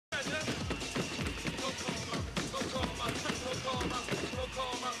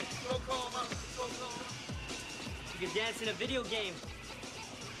dance in a video game.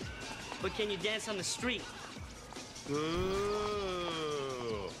 But can you dance on the street? Ooh.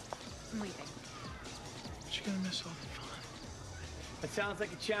 I'm leaving. But you're gonna miss all the fun. That sounds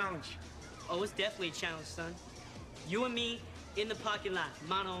like a challenge. Oh, it's definitely a challenge, son. You and me in the parking lot,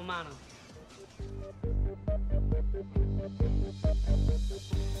 mano a mano.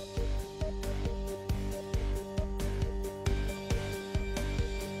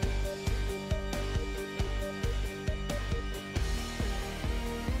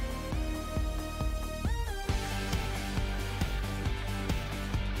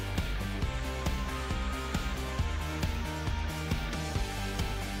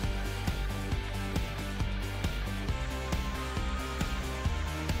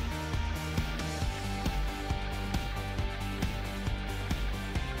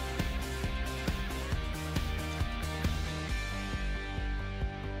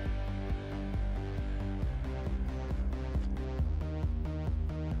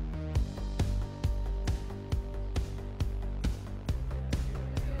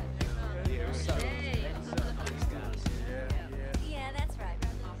 Yeah, that's right.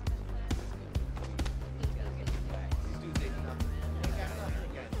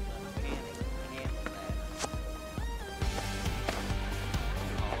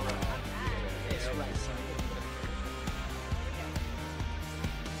 That's right, son.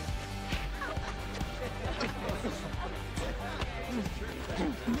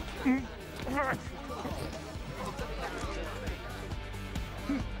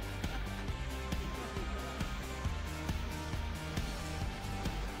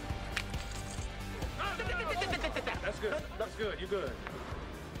 That's good. That's good. You're good.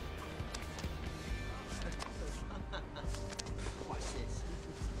 Watch this.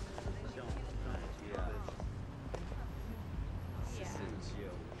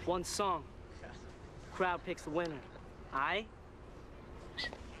 One song. Crowd picks the winner. Aight?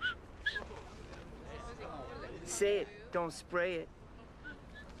 Say it, don't spray it.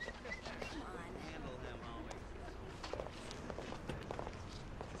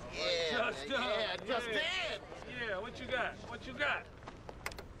 Justin. Yeah, what you got? What you got?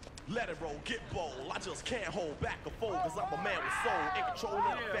 Let it roll, get bold. I just can't hold back or fold, cause I'm a man with soul. In control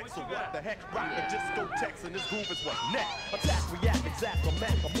of Yeah, effects, so what you what got? the heck? Rockin' discotheques and this groove is what next. Attack, react, exact, or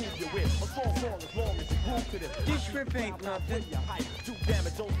mac, or move you with. A song as long as you groove to this. This shrimp ain't nothing. Do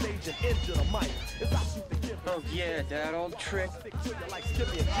damage on stage and injure the mic. It's I shoot the gift. Oh yeah, that old trick. Stick to you like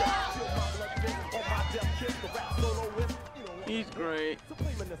Skippy and Jeff. Feel my blood fizz on my death kiss. The rap solo with, you know, He's great.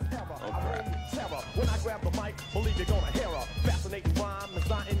 supreme in this terror. I roll terror. When I grab the mic, believe you're gonna hear a fascinating rhyme. As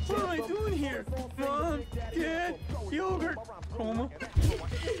I What am I doing here? Mom, Dad, yogurt, coma.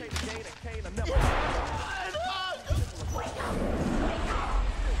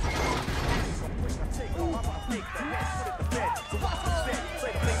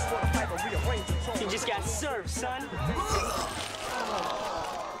 You just got served, son.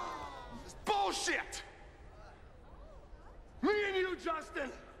 It's bullshit! Me and you,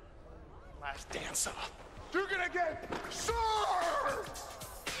 Justin, last dancer, you're gonna get served!